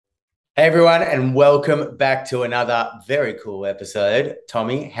Hey everyone, and welcome back to another very cool episode.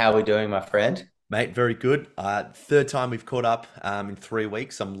 Tommy, how are we doing, my friend? Mate, very good. Third time we've caught up in 3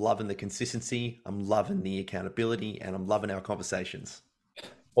 weeks. I'm loving the consistency, I'm loving the accountability, and I'm loving our conversations.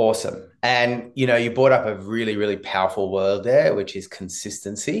 Awesome. And you brought up a really, really powerful word there, which is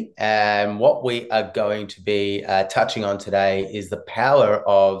consistency. And what we are going to be touching on today is the power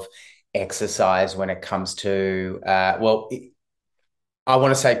of exercise when it comes to, I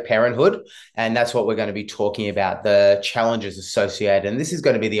want to say parenthood. And that's what we're going to be talking about, the challenges associated. And this is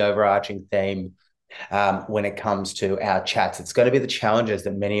going to be the overarching theme when it comes to our chats. It's going to be the challenges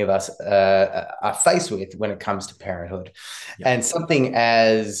that many of us are faced with when it comes to parenthood. Yep. And something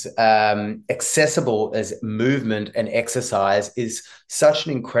as accessible as movement and exercise is such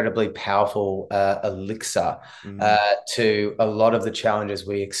an incredibly powerful elixir Mm, to a lot of the challenges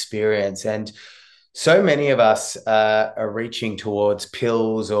we experience. And so many of us are reaching towards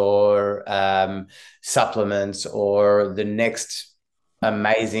pills or supplements or the next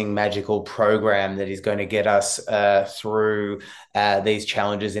amazing magical program that is going to get us through these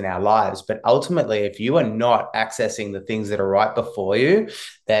challenges in our lives. But ultimately, if you are not accessing the things that are right before you,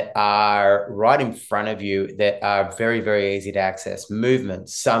 that are right in front of you, that are very, very easy to access, movement,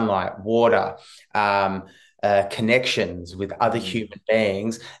 sunlight, water, connections with other mm. human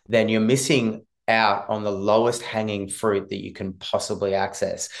beings, then you're missing out on the lowest hanging fruit that you can possibly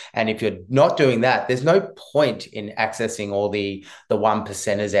access. And if you're not doing that, there's no point in accessing all the one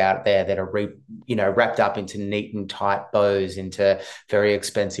percenters out there that are wrapped up into neat and tight bows into very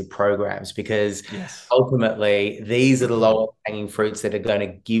expensive programs, because Yes. ultimately these are the lowest hanging fruits that are going to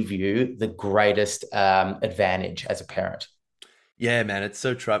give you the greatest advantage as a parent. Yeah, man, it's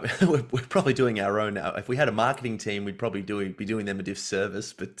so true. We're probably doing our own now. If we had a marketing team, we'd probably be doing them a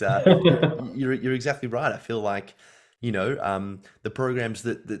disservice. But you're exactly right. I feel like, the programs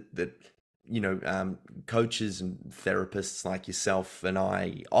that coaches and therapists like yourself and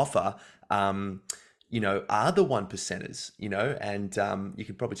I offer, are the one percenters. And you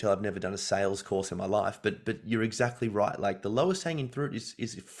can probably tell I've never done a sales course in my life, but you're exactly right. Like the lowest hanging fruit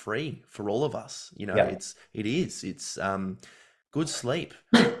is free for all of us. Yeah. It's good sleep,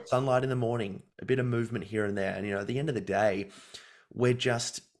 sunlight in the morning, a bit of movement here and there. And, at the end of the day, we're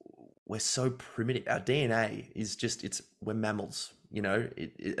just, we're so primitive. Our DNA is just, we're mammals.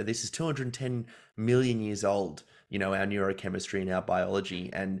 This is 210 million years old, our neurochemistry and our biology.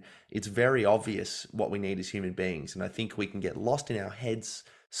 And it's very obvious what we need as human beings. And I think we can get lost in our heads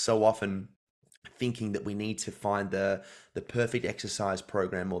so often thinking that we need to find the perfect exercise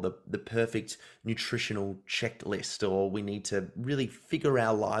program or the perfect nutritional checklist, or we need to really figure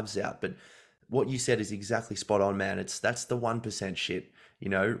our lives out. But what you said is exactly spot on, man. That's the 1% shit.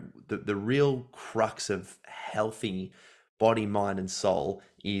 The real crux of healthy body, mind, and soul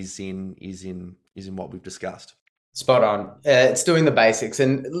is in what we've discussed. Spot on. It's doing the basics,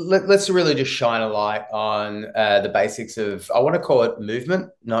 and let's really just shine a light on the basics of, I want to call it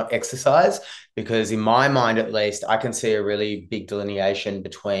movement, not exercise, because in my mind, at least, I can see a really big delineation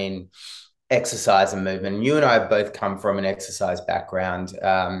between exercise and movement. And you and I have both come from an exercise background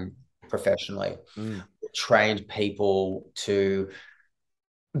professionally, Mm, trained people to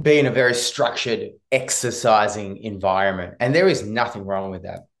be in a very structured exercising environment, and there is nothing wrong with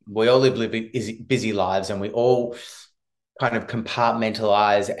that. We all live busy lives, and we all kind of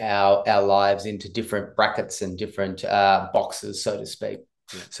compartmentalize our lives into different brackets and different boxes, so to speak.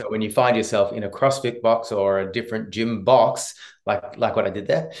 yeah. So when you find yourself in a CrossFit box or a different gym box, like what I did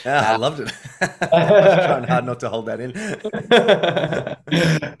there, Yeah, I loved it. I was trying hard not to hold that in.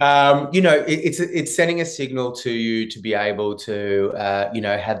 it's sending a signal to you to be able to,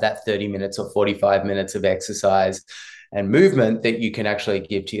 have that 30 minutes or 45 minutes of exercise and movement that you can actually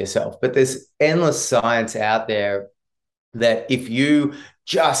give to yourself. But there's endless science out there that if you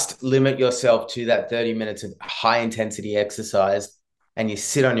just limit yourself to that 30 minutes of high intensity exercise and you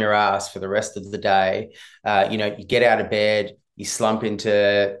sit on your ass for the rest of the day, you get out of bed, you slump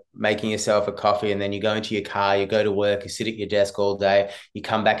into making yourself a coffee, and then you go into your car, you go to work, you sit at your desk all day, you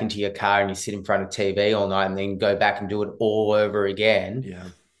come back into your car and you sit in front of TV all night and then go back and do it all over again, Yeah.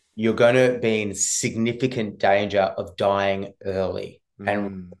 you're going to be in significant danger of dying early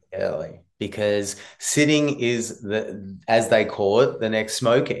and Mm, early, because sitting is as they call it, the next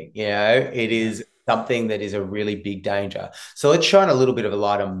smoking. It yeah. is something that is a really big danger. So let's shine a little bit of a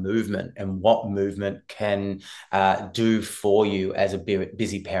light on movement and what movement can do for you as a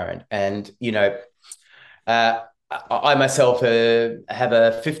busy parent. And, I myself have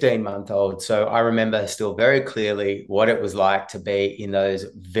a 15-month-old, so I remember still very clearly what it was like to be in those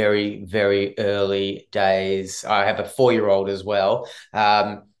very, very early days. I have a 4-year-old as well.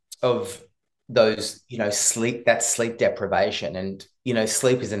 of those, that sleep deprivation. And,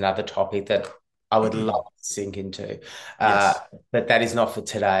 sleep is another topic that I would love to sink into. Uh, Yes. but that is not for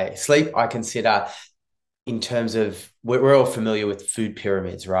today. Sleep, I consider in terms of we're all familiar with food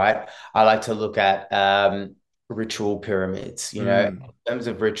pyramids, right? I like to look at ritual pyramids, Mm. in terms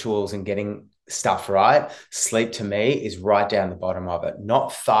of rituals and getting stuff right. Sleep to me is right down the bottom of it.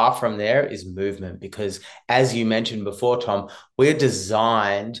 Not far from there is movement, because as you mentioned before, Tom, we're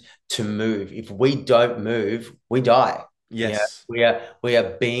designed to move. If we don't move, we die. Yes. We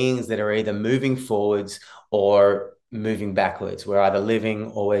are beings that are either moving forwards or moving backwards. We're either living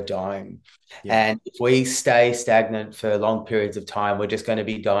or we're dying. Yeah. And if we stay stagnant for long periods of time, we're just going to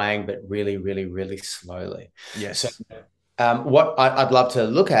be dying, but really, really, really slowly. So, Yes. what I'd love to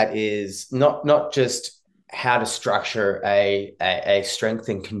look at is not just how to structure a strength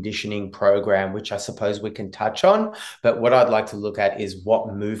and conditioning program, which I suppose we can touch on, but what I'd like to look at is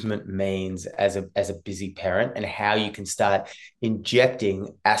what movement means as a busy parent, and how you can start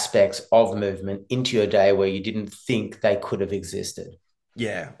injecting aspects of movement into your day where you didn't think they could have existed.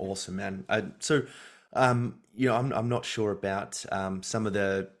 Yeah, awesome, man. I'm not sure about some of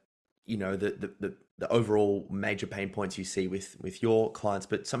the, the overall major pain points you see with your clients,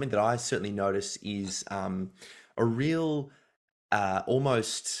 but something that I certainly notice is a real,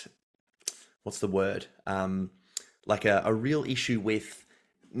 almost, what's the word? Like a real issue with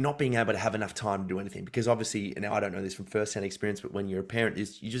not being able to have enough time to do anything. Because obviously, now I don't know this from firsthand experience, but when you're a parent,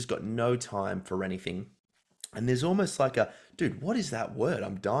 is you just got no time for anything. And there's almost like a, dude, what is that word?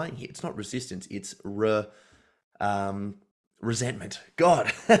 I'm dying here. It's not resistance. It's um, resentment.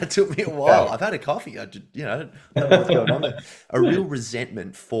 God, it took me a while. Okay. I've had a coffee. I don't know what's going on there. A real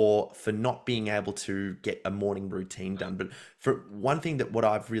resentment for not being able to get a morning routine done. But for one thing that what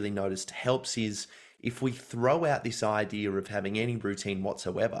I've really noticed helps is if we throw out this idea of having any routine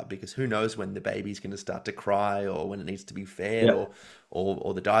whatsoever, because who knows when the baby's going to start to cry, or when it needs to be fed, Yeah.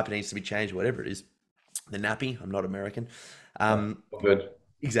 or the diaper needs to be changed, whatever it is, the nappy. I'm not American. Yeah. Um, Good.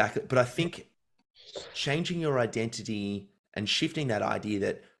 exactly. But I think changing your identity and shifting that idea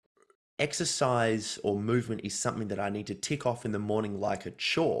that exercise or movement is something that I need to tick off in the morning like a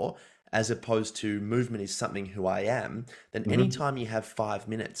chore, as opposed to movement is something who I am, then Mhm. anytime you have 5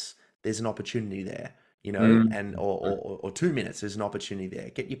 minutes, there's an opportunity there, Mm. and or 2 minutes, there's an opportunity there.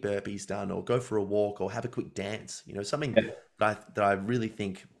 Get your burpees done, or go for a walk, or have a quick dance. Something Yeah. that I really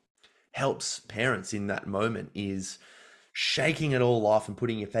think helps parents in that moment is shaking it all off and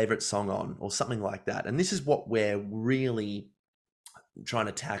putting your favorite song on or something like that. And this is what we're really trying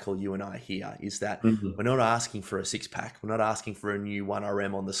to tackle, you and I, here, is that Mhm. we're not asking for a six pack. We're not asking for a new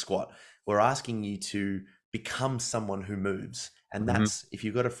 1RM on the squat. We're asking you to become someone who moves. And Mhm. that's, if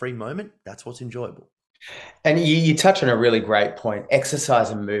you've got a free moment, that's what's enjoyable. And you touch on a really great point. Exercise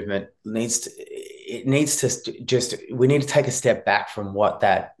and movement needs to we need to take a step back from what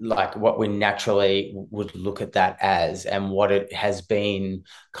we naturally would look at that as, and what it has been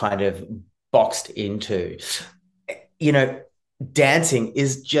kind of boxed into. You know, Dancing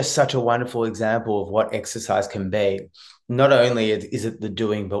is just such a wonderful example of what exercise can be. Not only is it the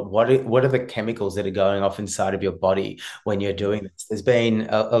doing, but what are the chemicals that are going off inside of your body when you're Mm, doing this? There's been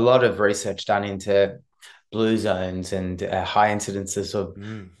a lot of research done into blue zones and high incidences of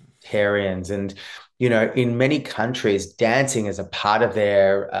mm, Tarians. And, in many countries, dancing is a part of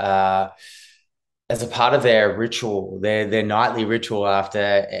their ritual, their nightly ritual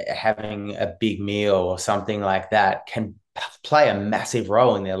after having a big meal or something like that, can play a massive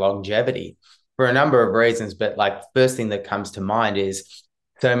role in their longevity for a number of reasons. But like, first thing that comes to mind is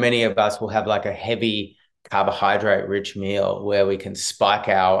so many of us will have like a heavy carbohydrate rich meal where we can spike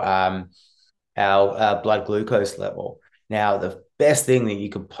our blood glucose level. Now, the best thing that you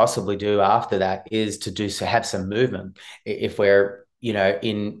could possibly do after that is to have some movement. If we're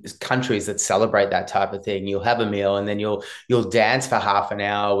in countries that celebrate that type of thing, you'll have a meal and then you'll dance for half an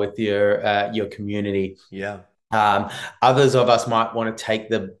hour with your community. yeah. um, Others of us might want to take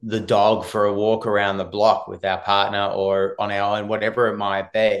the dog for a walk around the block with our partner or on our own, whatever it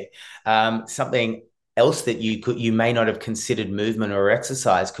might be. Something else that you may not have considered movement or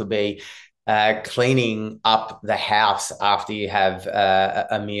exercise could be cleaning up the house after you have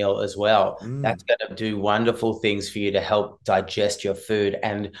a meal as well. Mm, That's going to do wonderful things for you to help digest your food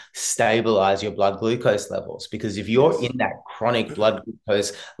and stabilize your blood glucose levels. Because if you're yes. in that chronic blood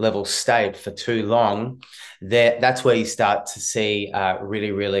glucose level state for too long, that's where you start to see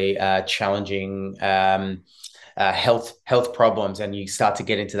really, really challenging health problems, and you start to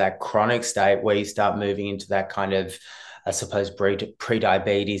get into that chronic state where you start moving into that kind of, I suppose,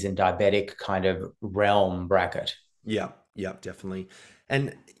 pre-diabetes and diabetic kind of realm bracket. Yeah, yeah, definitely.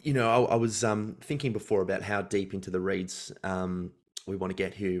 And I was thinking before about how deep into the reads we want to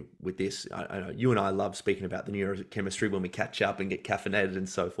get here with this. I know you and I love speaking about the neurochemistry when we catch up and get caffeinated and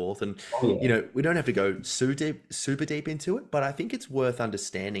so forth. And Oh yeah. we don't have to go super deep into it, but I think it's worth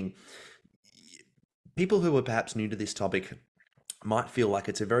understanding. People who are perhaps new to this topic might feel like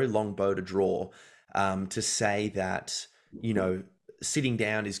it's a very long bow to draw, to say that you know sitting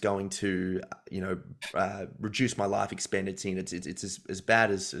down is going to reduce my life expectancy, and it's as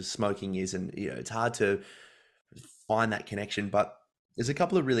bad as smoking is, and it's hard to find that connection. But there's a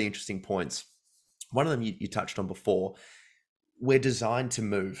couple of really interesting points. One of them you touched on before. We're designed to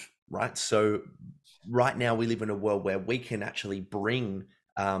move, right? So right now we live in a world where we can actually bring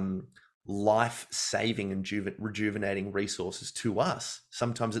life-saving and rejuvenating resources to us,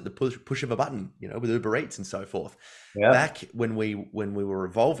 sometimes at the push of a button, with Uber Eats and so forth. Yeah. Back when we were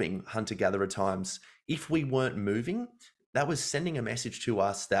evolving hunter-gatherer times, if we weren't moving, that was sending a message to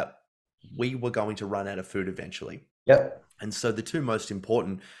us that we were going to run out of food eventually. Yep. And so the two most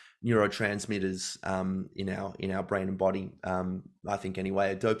important neurotransmitters in our brain and body, I think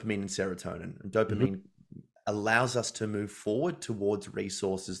anyway, are dopamine and serotonin. And Mm-hmm. dopamine allows us to move forward towards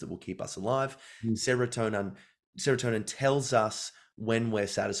resources that will keep us alive. Serotonin tells us when we're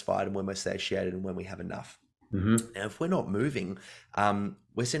satisfied and when we're satiated and when we have enough. Mm-hmm. Now, if we're not moving,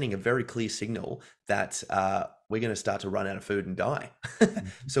 we're sending a very clear signal that we're going to start to run out of food and die.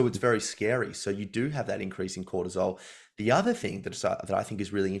 So it's very scary. So you do have that increase in cortisol. The other thing that I think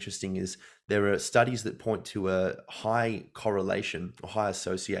is really interesting is there are studies that point to a high correlation or high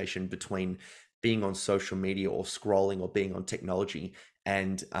association between being on social media or scrolling or being on technology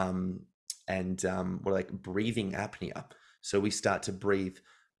and breathing apnea. So we start to breathe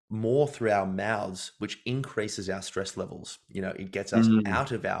more through our mouths, which increases our stress levels. It gets us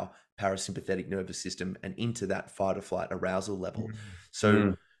out of our parasympathetic nervous system and into that fight or flight arousal level.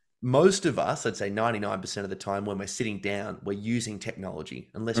 So most of us, I'd say 99% of the time when we're sitting down, we're using technology,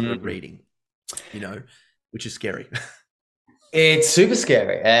 unless we're reading, which is scary. It's super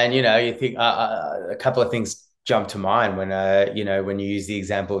scary. And, you think a couple of things jump to mind when, when you use the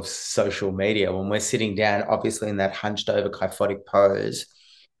example of social media, when we're sitting down, obviously in that hunched over kyphotic pose,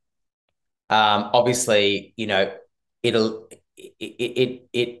 obviously, it'll,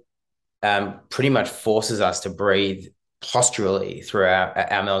 it pretty much forces us to breathe posturally through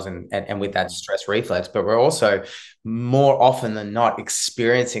our mouths and with that stress reflex. But we're also more often than not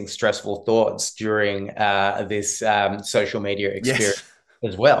experiencing stressful thoughts during this social media experience. Yes,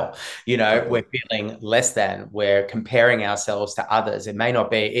 As well, totally. we're feeling less than. We're comparing ourselves to others. It may not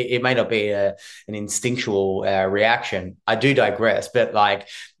be. It may not be an instinctual reaction. I do digress, but like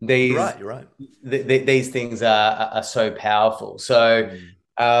You're these right. You're right. these things are so powerful. So,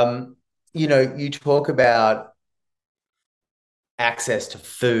 um, you talk about access to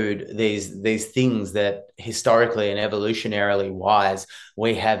food, these things that historically and evolutionarily wise,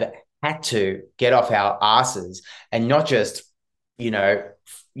 we have had to get off our asses and not just,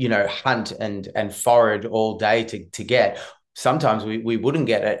 hunt and forage all day to get. Sometimes we wouldn't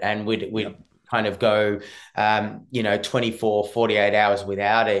get it and we'd Yep. kind of go 24, 48 hours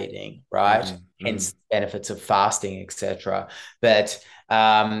without eating, right? Hence benefits of fasting, etc. But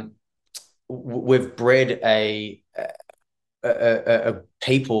we've bred a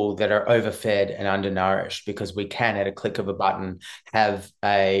people that are overfed and undernourished because we can, at a click of a button, have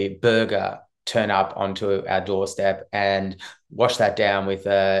a burger turn up onto our doorstep and wash that down with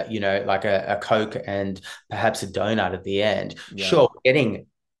a Coke and perhaps a donut at the end. Yeah. Sure, getting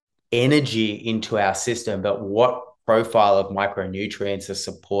energy into our system, but what profile of micronutrients are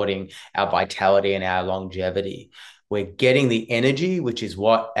supporting our vitality and our longevity? We're getting the energy, which is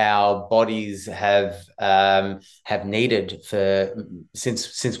what our bodies have needed for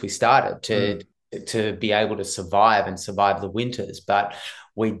since we started to be able to survive and survive the winters. But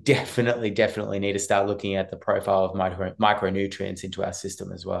we definitely need to start looking at the profile of micronutrients into our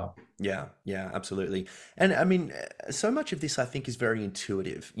system as well. Yeah, yeah, absolutely. And I mean, so much of this I think is very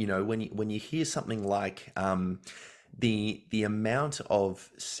intuitive. When you hear something like the amount of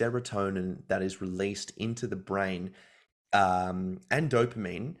serotonin that is released into the brain, and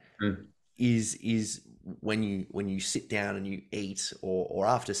dopamine Mm. is when you sit down and you eat, or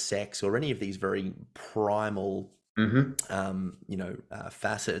after sex, or any of these very primal Mm-hmm.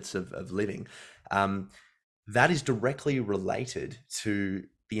 facets of living, that is directly related to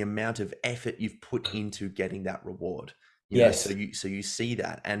the amount of effort you've put into getting that reward. So Yes. you see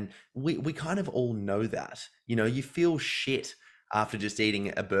that, and we kind of all know that. You feel shit after just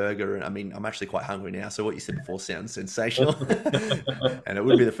eating a burger, and I mean, I'm actually quite hungry now. So what you said before sounds sensational, and it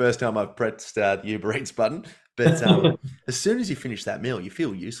wouldn't be the first time I've pressed the Uber Eats button. But as soon as you finish that meal, you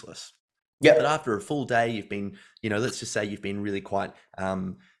feel useless. But Yep. after a full day, you've been, let's just say you've been really quite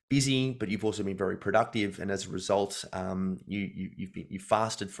busy, but you've also been very productive, and as a result, you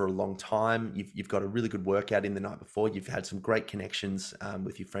fasted for a long time. You've got a really good workout in the night before. You've had some great connections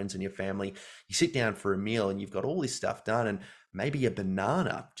with your friends and your family. You sit down for a meal, and you've got all this stuff done, and maybe a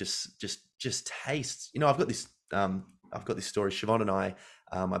banana just tastes. I've got this story. Siobhan and I,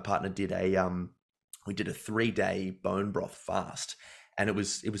 my partner, did we did a 3-day bone broth fast, and it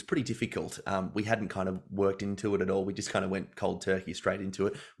was pretty difficult. We hadn't kind of worked into it at all. We just kind of went cold turkey straight into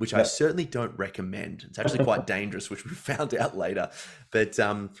it, which I Yep. certainly don't recommend. It's actually quite dangerous, which we found out later. But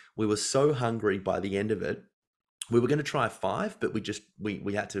we were so hungry by the end of it. We were going to try 5, but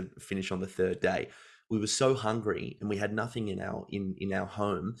we had to finish on the 3rd day. We were so hungry, and we had nothing in our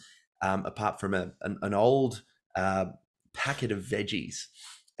home apart from an old packet of veggies.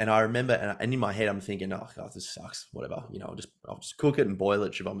 And I remember, and in my head, I'm thinking, oh God, this sucks. Whatever, I'll just cook it and boil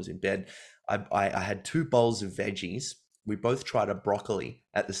it. Siobhan was in bed. I had 2 bowls of veggies. We both tried a broccoli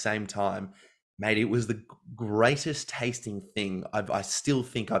at the same time. Mate, it was the greatest tasting thing I still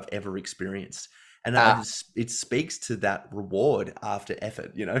think I've ever experienced. And it speaks to that reward after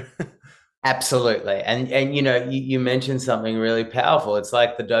effort. Absolutely. And you mentioned something really powerful. It's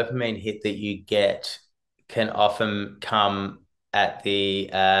like the dopamine hit that you get can often come at the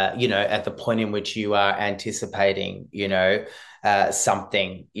point in which you are anticipating,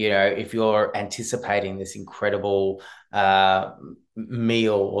 something, if you're anticipating this incredible uh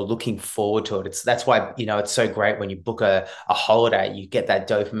meal or looking forward to it. That's why, it's so great when you book a holiday, you get that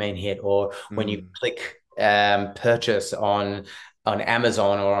dopamine hit, or when you Mm, click purchase on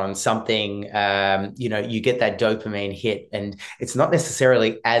Amazon or on something, you get that dopamine hit, and it's not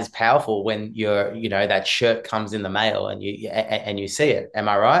necessarily as powerful when that shirt comes in the mail and you see it. Am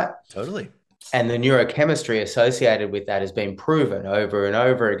I right? totally. And the neurochemistry associated with that has been proven over and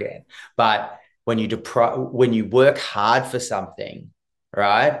over again. But when you work hard for something,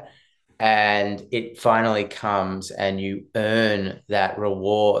 right, and it finally comes and you earn that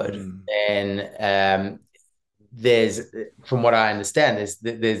reward, Mm. then there's from what I understand,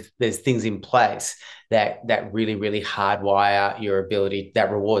 there's things in place that really hardwire your ability,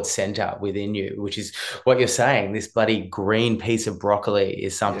 that reward center within you, which is what you're saying. This bloody green piece of broccoli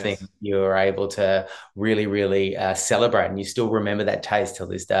is something Yes. you're able to really celebrate, and you still remember that taste till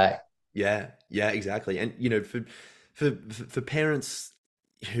this day. Yeah, yeah, exactly. And for parents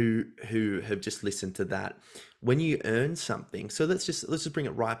who have just listened to that, when you earn something, so let's just bring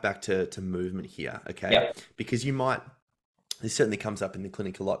it right back to movement here, okay? Yep. Because this certainly comes up in the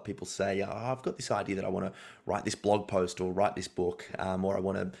clinic a lot. People say, "Oh, I've got this idea that I want to write this blog post or write this book, or I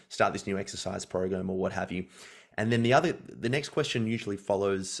want to start this new exercise program or what have you." And then the next question usually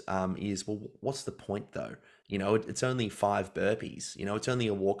follows is, well, what's the point though? It's only 5 burpees. It's only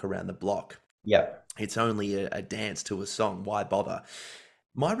a walk around the block. Yep. It's only a dance to a song. Why bother?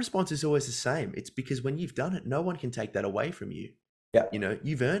 My response is always the same. It's because when you've done it, no one can take that away from you. Yep.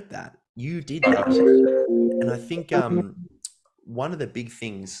 You've earned that. You did that. And I think one of the big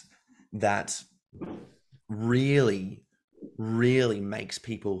things that really, really makes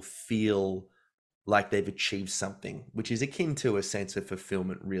people feel like they've achieved something, which is akin to a sense of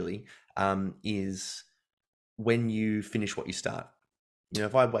fulfillment, really, is when you finish what you start.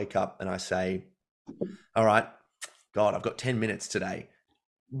 If I wake up and I say, all right, God, I've got 10 minutes today,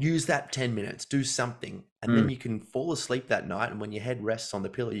 use that 10 minutes, do something. And then Mm. you can fall asleep that night. And when your head rests on the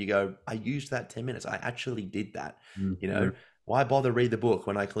pillow, you go, I used that 10 minutes. I actually did that. Mm. You know, Mm. why bother read the book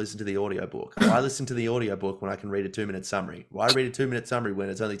when I can listen to the audiobook? Why listen to the audiobook when I can read a 2-minute summary? Why read a 2-minute summary when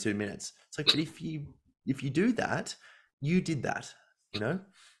it's only 2 minutes? It's like, but if you do that, you did that, you know?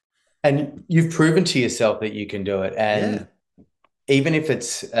 And you've proven to yourself that you can do it. And Yeah. even if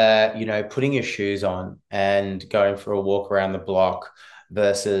it's putting your shoes on and going for a walk around the block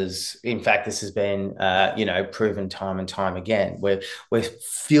versus, in fact, this has been proven time and time again. We're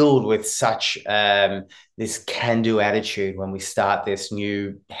filled with such this can-do attitude when we start this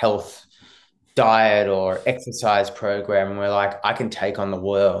new health diet or exercise program, and we're like, I can take on the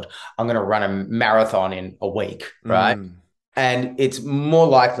world. I'm going to run a marathon in a week, right? Mm, And it's more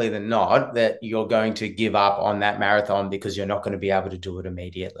likely than not that you're going to give up on that marathon because you're not going to be able to do it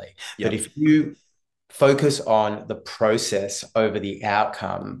immediately. But yep. if you focus on the process over the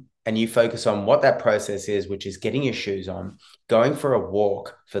outcome, and you focus on what that process is, which is getting your shoes on, going for a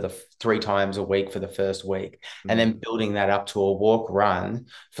walk for the 3 times a week for the first week, and then Mm. building that up to a walk run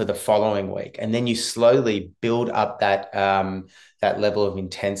for the following week. And then you slowly build up that level of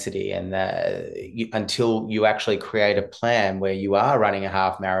intensity and until you actually create a plan where you are running a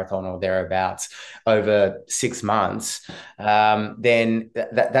half marathon or thereabouts over 6 months. Then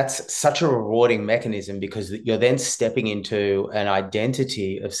that's such a rewarding mechanism, because you're then stepping into an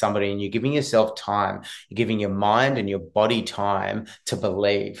identity of somebody, and you're giving yourself time, you're giving your mind and your body time to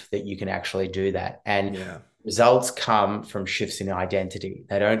believe that you can actually do that. And Yeah. results come from shifts in identity.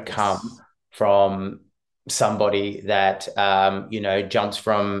 They don't come Yes. from somebody that jumps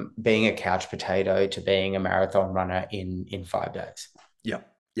from being a couch potato to being a marathon runner in 5 days. Yeah.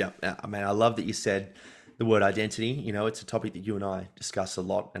 Yeah. I mean, I love that you said the word identity. You know, it's a topic that you and I discuss a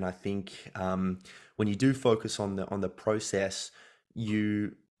lot, and I think when you do focus on the process,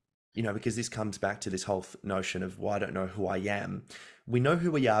 because this comes back to this whole notion of, well, I don't know who I am. We know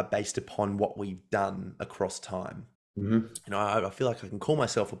who we are based upon what we've done across time. Mm-hmm. You know, I feel like I can call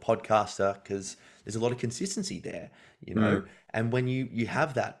myself a podcaster because there's a lot of consistency there, you know. And when you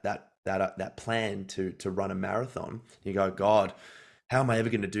have that plan to run a marathon, you go, God, how am I ever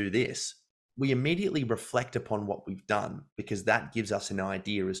going to do this? We immediately reflect upon what we've done, because that gives us an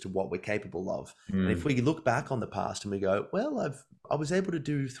idea as to what we're capable of. And if we look back on the past and we go, well, I was able to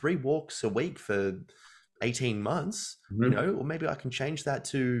do 3 walks a week for 18 months, you know, or maybe I can change that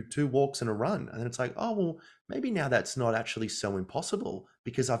to 2 walks and a run. And then it's like, oh, well, maybe now that's not actually so impossible,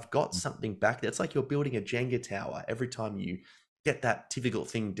 because I've got something back there. It's like you're building a Jenga tower every time you get that difficult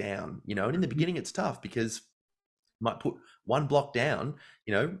thing down, you know. And in the beginning, it's tough because you might put one block down,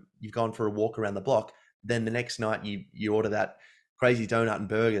 you know, you've gone for a walk around the block. Then the next night you order that crazy donut and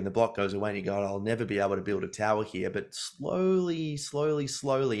burger, and the block goes away, and you go, I'll never be able to build a tower here. But slowly,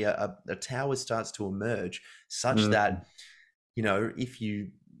 a tower starts to emerge, such that, you know, if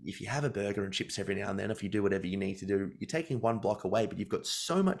you have a burger and chips every now and then, if you do whatever you need to do, you're taking one block away, but you've got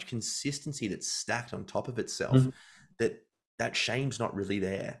so much consistency that's stacked on top of itself that shame's not really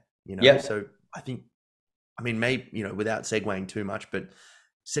there, you know? Yeah. So I think, I mean, maybe, you know, without segueing too much, but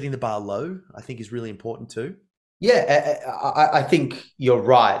setting the bar low, I think, is really important too. Yeah, I think you're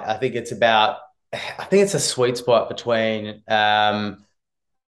right. I think it's a sweet spot between at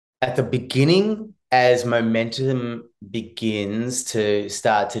the beginning, as momentum begins to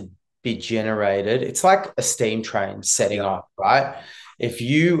start to be generated. It's like a steam train setting off, right? If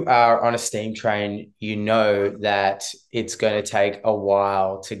you are on a steam train, you know that it's going to take a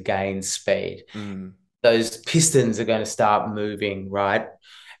while to gain speed. Those pistons are going to start moving, right?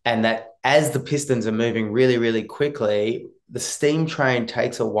 And that as the pistons are moving really, really quickly, the steam train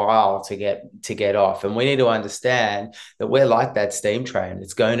takes a while to get off. And we need to understand that we're like that steam train.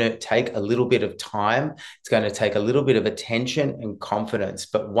 It's going to take a little bit of time. It's going to take a little bit of attention and confidence.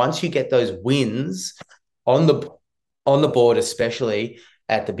 But once you get those wins on the board, especially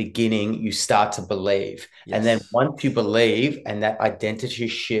at the beginning, you start to believe. Yes. And then once you believe and that identity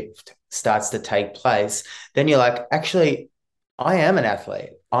shift starts to take place, then you're like, actually, I am an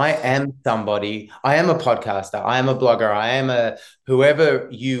athlete. I am somebody. I am a podcaster. I am a blogger. I am whoever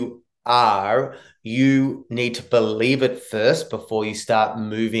you are. You need to believe it first before you start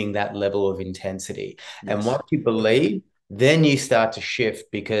moving that level of intensity. Yes. And once you believe, then you start to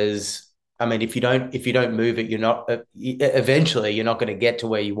shift, because I mean, if you don't move it, eventually you're not going to get to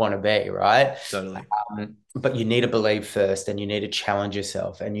where you want to be, right? Totally. But you need to believe first, and you need to challenge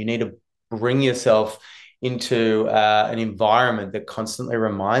yourself, and you need to bring yourself into an environment that constantly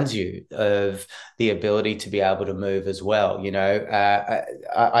reminds you of the ability to be able to move as well. You know,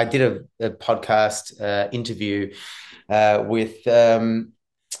 I did a podcast interview with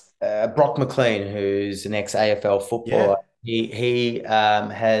Brock McLean, who's an ex-AFL footballer. He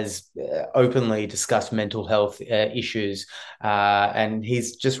has openly discussed mental health issues, and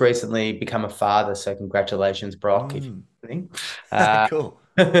he's just recently become a father. So congratulations, Brock, if you're listening. Cool.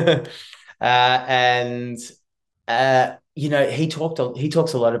 And you know, he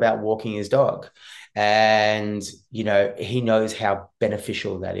talks a lot about walking his dog, and you know, he knows how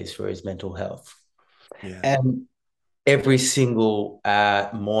beneficial that is for his mental health. And every single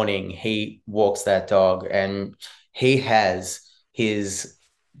morning he walks that dog, and he has his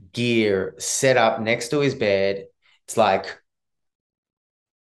gear set up next to his bed. It's like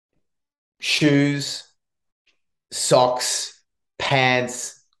shoes, socks,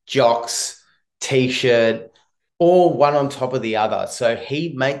 pants, jocks, t-shirt, all one on top of the other. So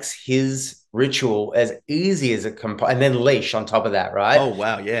he makes his ritual as easy as it can, and then leash on top of that, right? Oh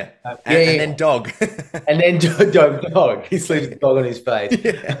wow, yeah. And then dog. And then dog. He sleeps with the dog on his face.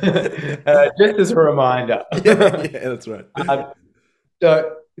 Just as a reminder. Yeah, that's right.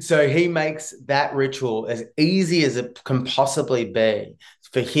 So so he makes that ritual as easy as it can possibly be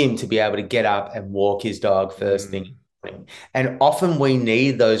for him to be able to get up and walk his dog first thing in Mm, the morning. And often we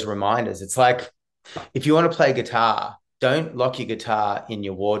need those reminders. It's like if you want to play guitar, don't lock your guitar in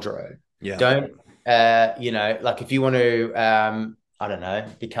your wardrobe. yeah. Don't, like if you want to, I don't know,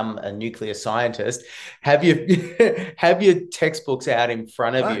 become a nuclear scientist, have your have your textbooks out in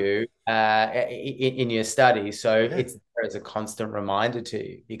front of Right. you in your study, so Yeah. it's there as a constant reminder to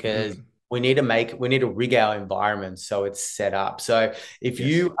you because Mm, we need to rig our environment so it's set up. So if yes.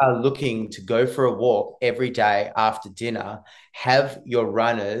 you are looking to go for a walk every day after dinner, have your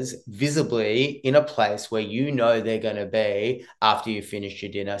runners visibly in a place where you know they're going to be after you finish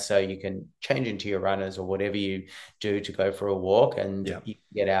your dinner so you can change into your runners or whatever you do to go for a walk and Yeah. you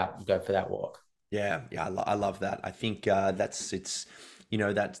get out and go for that walk. Yeah, yeah, I love that. I think that's it's,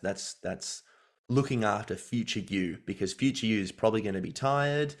 that's looking after future you, because future you is probably going to be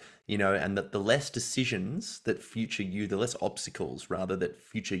tired, and that the less decisions that future you, the less obstacles rather that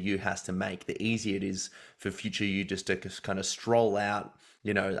future you has to make, the easier it is for future you just to kind of stroll out.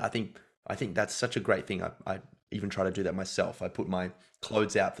 I think that's such a great thing. I even try to do that myself. I put my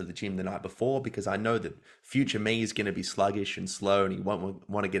clothes out for the gym the night before because I know that future me is going to be sluggish and slow and he won't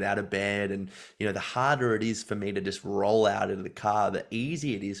want to get out of bed. And the harder it is for me to just roll out of the car, the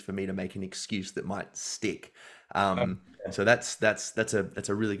easier it is for me to make an excuse that might stick. So that's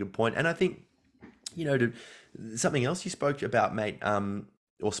a really good point. And I think something else you spoke about, mate,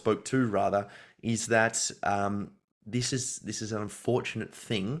 or spoke to rather, is that this is an unfortunate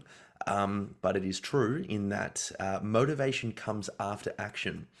thing, but it is true in that motivation comes after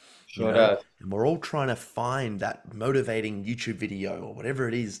action. Sure does. And we're all trying to find that motivating YouTube video or whatever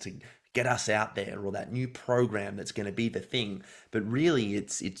it is to get us out there, or that new program that's going to be the thing. But really,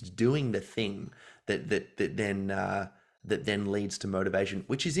 it's doing the thing that then leads to motivation,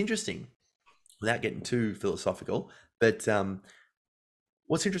 which is interesting without getting too philosophical. But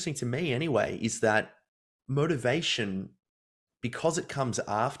what's interesting to me anyway is that motivation, because it comes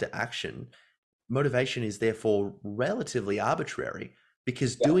after action, motivation is therefore relatively arbitrary,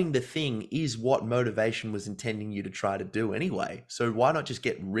 because Yeah. doing the thing is what motivation was intending you to try to do anyway. So why not just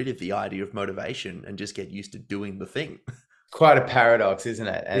get rid of the idea of motivation and just get used to doing the thing? Quite a paradox, isn't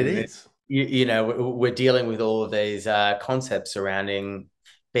it? It And is. we're dealing with all of these concepts surrounding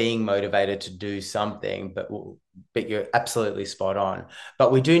being motivated to do something, but you're absolutely spot on.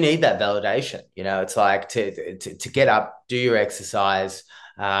 But we do need that validation. It's like to get up, do your exercise,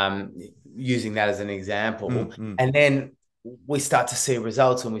 um, using that as an Mm, example, mm. and then we start to see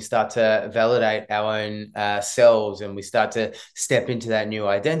results and we start to validate our own selves and we start to step into that new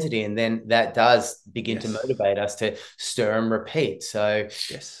identity. And then that does begin to Yes. motivate us to stir and repeat. So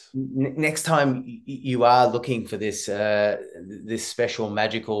Yes. next time you are looking for this special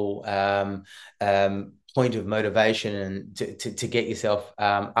magical point of motivation and to get yourself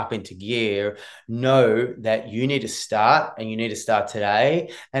up into gear, know that you need to start and you need to start today,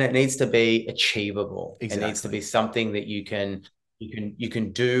 and it needs to be achievable. It needs to be Exactly. something that you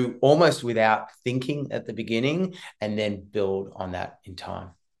can do almost without thinking at the beginning, and then build on that in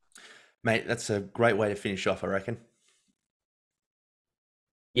time. Mate, that's a great way to finish off, I reckon.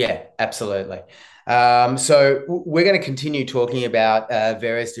 Yeah, absolutely. So we're going to continue talking about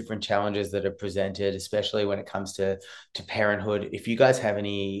various different challenges that are presented, especially when it comes to parenthood. If you guys have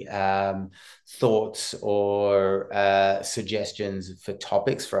any thoughts or suggestions for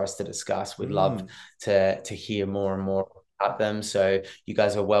topics for us to discuss, we'd love Mm. to hear more and more about them. So you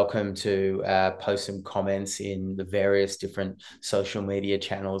guys are welcome to post some comments in the various different social media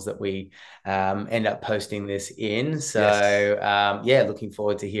channels that we end up posting this in. Yes. So yeah, looking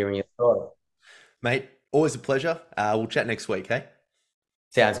forward to hearing your thoughts. Mate, always a pleasure. We'll chat next week, hey?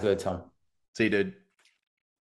 Sounds good, Tom. See you, dude.